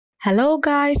Hello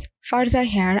guys, Farza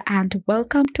here and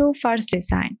welcome to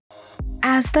Design.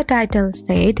 As the title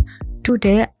said,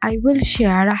 today I will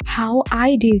share how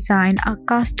I design a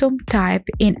custom type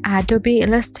in Adobe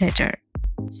Illustrator.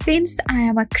 Since I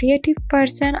am a creative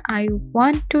person, I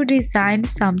want to design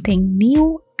something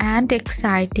new and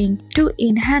exciting to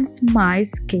enhance my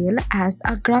skill as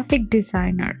a graphic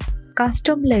designer.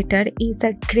 Custom letter is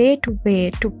a great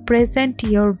way to present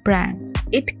your brand.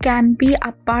 It can be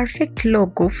a perfect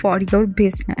logo for your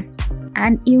business.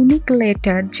 An unique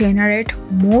letter generates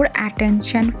more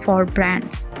attention for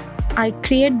brands. I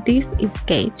create this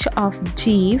sketch of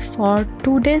G for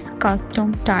today's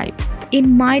custom type.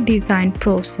 In my design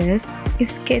process,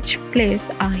 sketch plays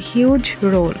a huge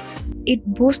role. It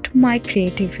boosts my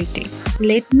creativity.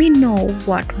 Let me know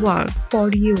what worked for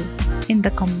you in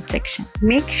the comment section.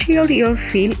 Make sure your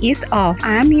fill is off.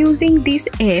 I am using this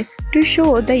S to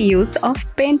show the use of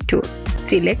pen tool.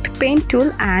 Select pen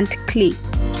tool and click.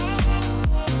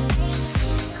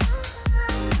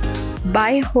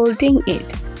 By holding it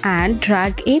and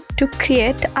drag it to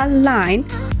create a line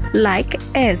like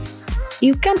S.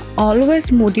 You can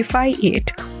always modify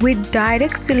it with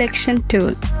direct selection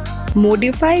tool.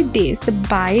 Modify this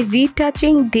by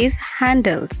retouching these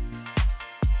handles.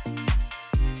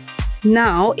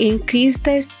 Now increase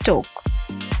the stroke.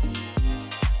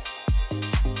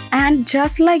 And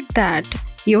just like that,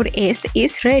 your S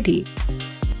is ready.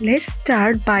 Let's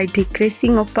start by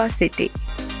decreasing opacity.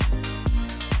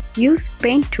 Use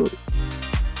pen tool.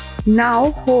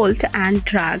 Now hold and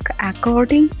drag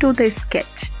according to the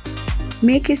sketch.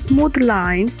 Make smooth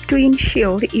lines to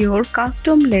ensure your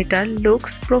custom letter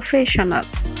looks professional.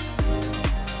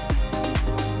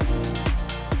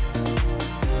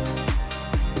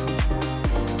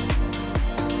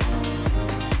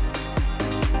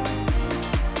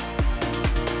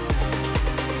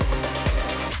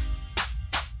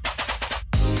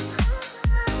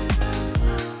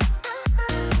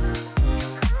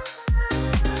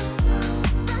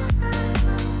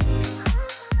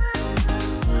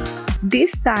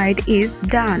 This side is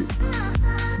done.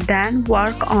 Then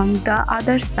work on the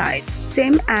other side,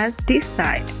 same as this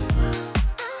side.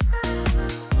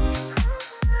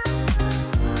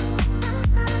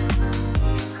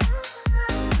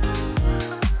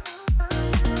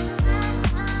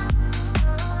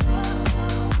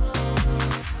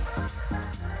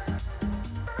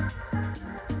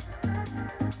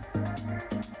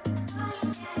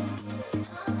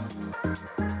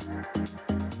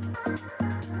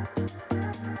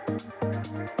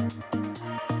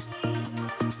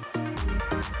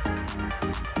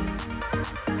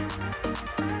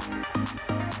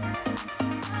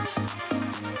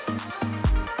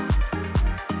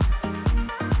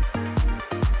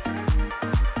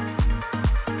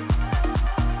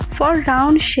 For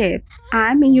round shape,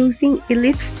 I am using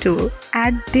ellipse tool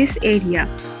at this area.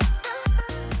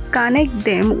 Connect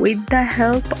them with the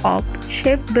help of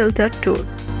shape builder tool.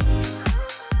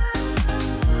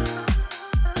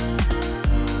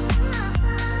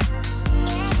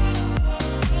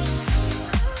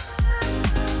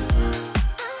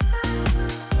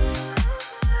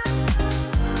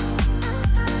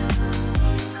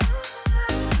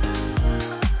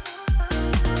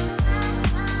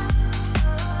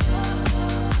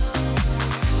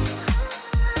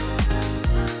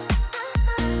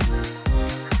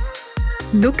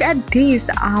 Look at this,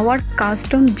 our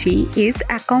custom G is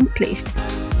accomplished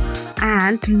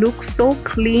and looks so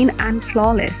clean and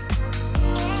flawless.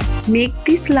 Make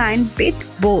this line bit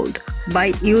bold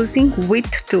by using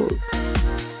width tool.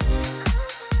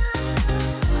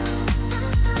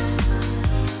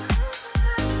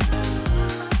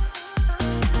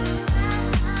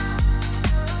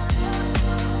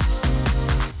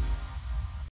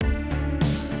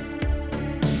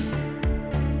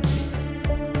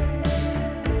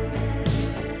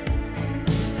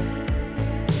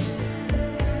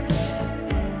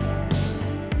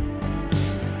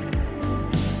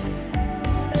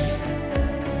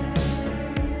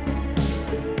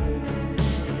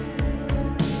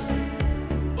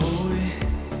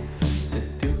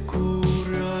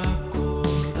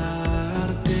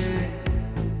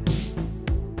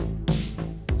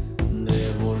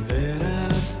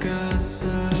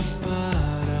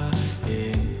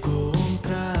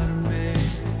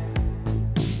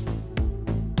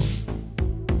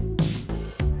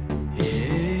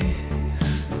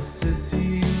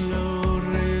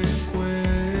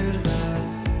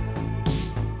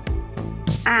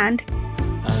 And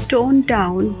tone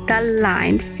down the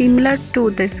line similar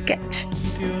to the sketch.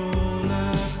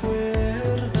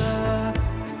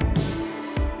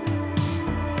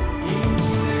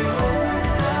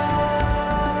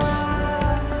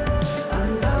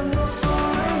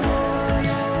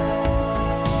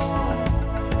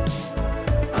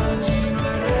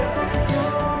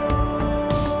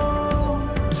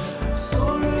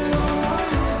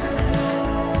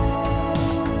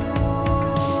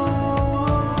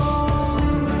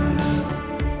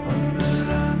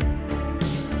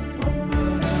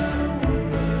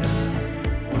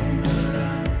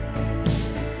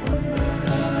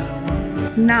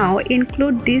 Now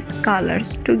include these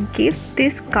colors to give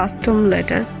this custom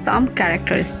letter some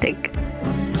characteristic.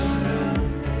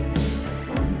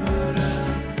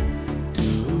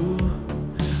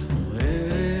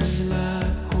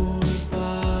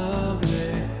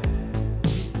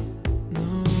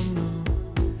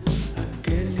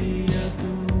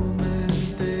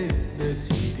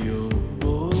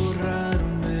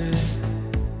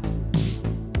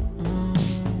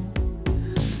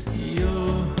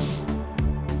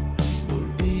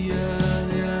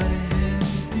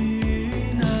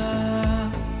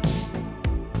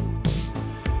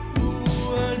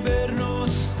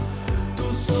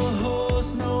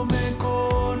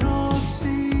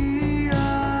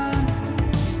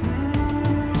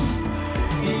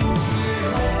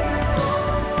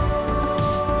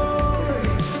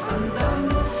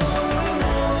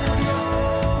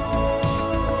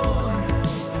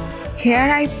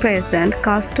 Here I present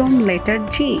custom letter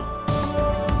G.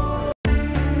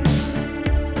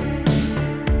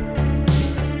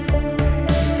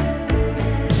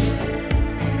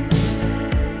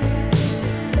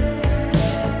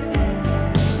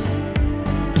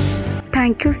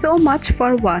 Thank you so much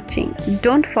for watching.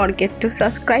 Don't forget to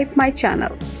subscribe my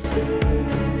channel.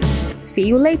 See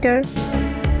you later.